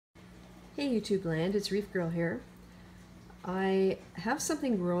Hey YouTube land, it's Reef Girl here. I have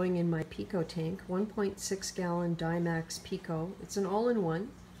something growing in my Pico tank, 1.6 gallon Dimax Pico. It's an all-in-one,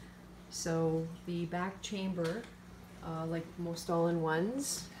 so the back chamber, like most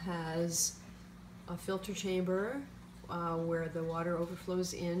all-in-ones, has a filter chamber where the water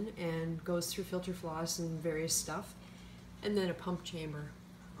overflows in and goes through filter floss and various stuff, and then a pump chamber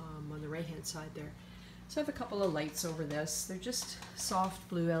on the right hand side there. So I have a couple of lights over this. They're just soft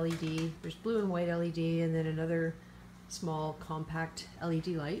blue LED. There's blue and white LED and then another small compact LED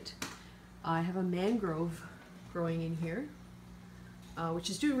light. I have a mangrove growing in here, which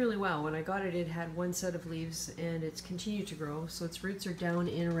is doing really well. When I got it, it had one set of leaves and it's continued to grow, so its roots are down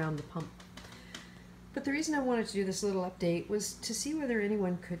in around the pump. But the reason I wanted to do this little update was to see whether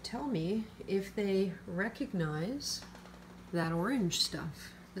anyone could tell me if they recognize that orange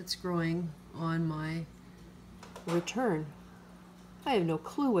stuff that's growing on my return. I have no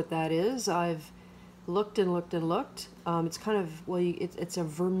clue what that is. I've looked and looked and looked. It's kind of, well, it's a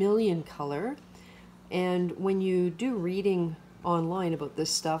vermilion color, and when you do reading online about this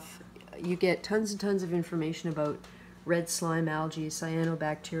stuff, you get tons and tons of information about red slime algae,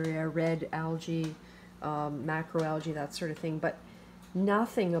 cyanobacteria, red algae, macroalgae, that sort of thing, but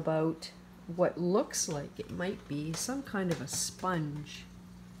nothing about what looks like it might be some kind of a sponge.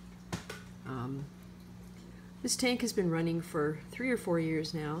 This tank has been running for 3 or 4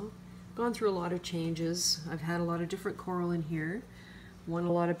 years now. Gone through a lot of changes. I've had a lot of different coral in here. Won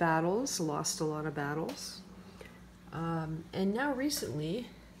a lot of battles, lost a lot of battles. And now recently,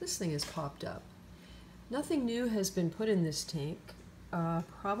 this thing has popped up. Nothing new has been put in this tank,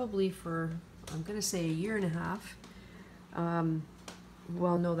 probably for, I'm going to say, 1.5 years.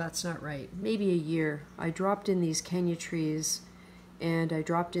 Well, no, that's not right. Maybe a year. I dropped in these Kenya trees, and I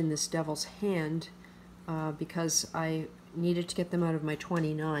dropped in this devil's hand because I needed to get them out of my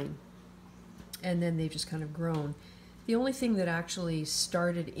 29, and then they've just kind of grown. The only thing that actually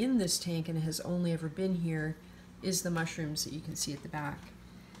started in this tank and has only ever been here is the mushrooms that you can see at the back.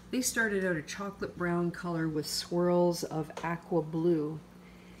 They started out a chocolate brown color with swirls of aqua blue,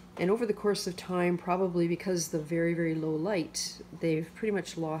 and over the course of time, probably because of the very, very low light, they've pretty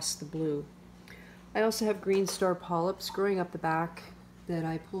much lost the blue. I also have green star polyps growing up the back that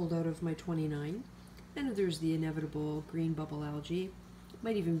I pulled out of my 29. And there's the inevitable green bubble algae.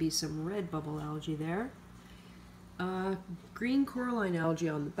 Might even be some red bubble algae there. Green coralline algae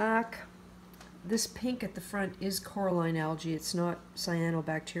on the back. This pink at the front is coralline algae. It's not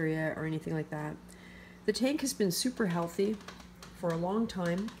cyanobacteria or anything like that. The tank has been super healthy for a long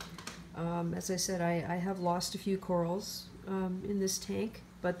time. As I said, I have lost a few corals in this tank,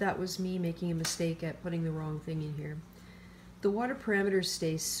 but that was me making a mistake at putting the wrong thing in here. The water parameters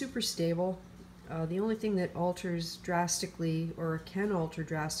stay super stable. The only thing that alters drastically, or can alter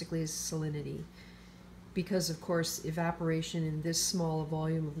drastically, is salinity, because of course evaporation in this small a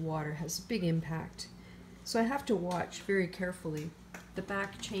volume of water has a big impact. So I have to watch very carefully the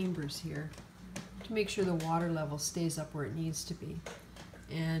back chambers here to make sure the water level stays up where it needs to be.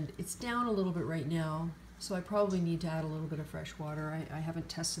 And it's down a little bit right now, so I probably need to add a little bit of fresh water. I haven't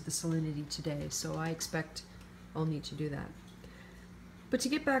tested the salinity today, so I expect I'll need to do that. But to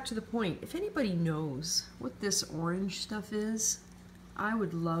get back to the point, if anybody knows what this orange stuff is, I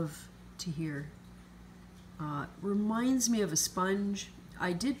would love to hear. Reminds me of a sponge.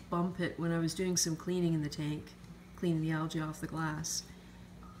 I did bump it when I was doing some cleaning in the tank, cleaning the algae off the glass,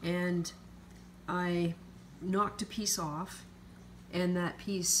 and I knocked a piece off, and that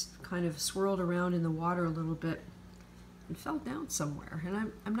piece kind of swirled around in the water a little bit and fell down somewhere,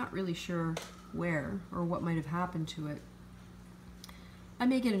 and I'm not really sure where or what might have happened to it. I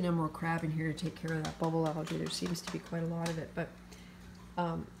may get an emerald crab in here to take care of that bubble algae. There seems to be quite a lot of it, but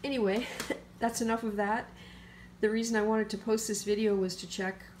anyway, that's enough of that. The reason I wanted to post this video was to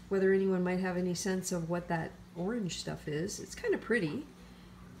check whether anyone might have any sense of what that orange stuff is. It's kind of pretty.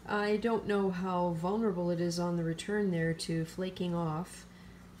 I don't know how vulnerable it is on the return there to flaking off,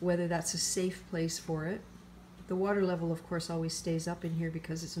 whether that's a safe place for it. The water level, of course, always stays up in here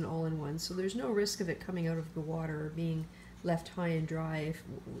because it's an all-in-one, so there's no risk of it coming out of the water or being left high and dry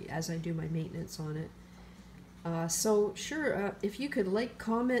as I do my maintenance on it. So sure, if you could like,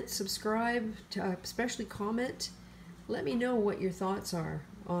 comment, subscribe, especially comment, let me know what your thoughts are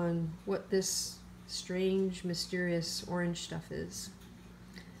on what this strange, mysterious orange stuff is.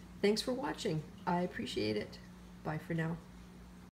 Thanks for watching. I appreciate it. Bye for now.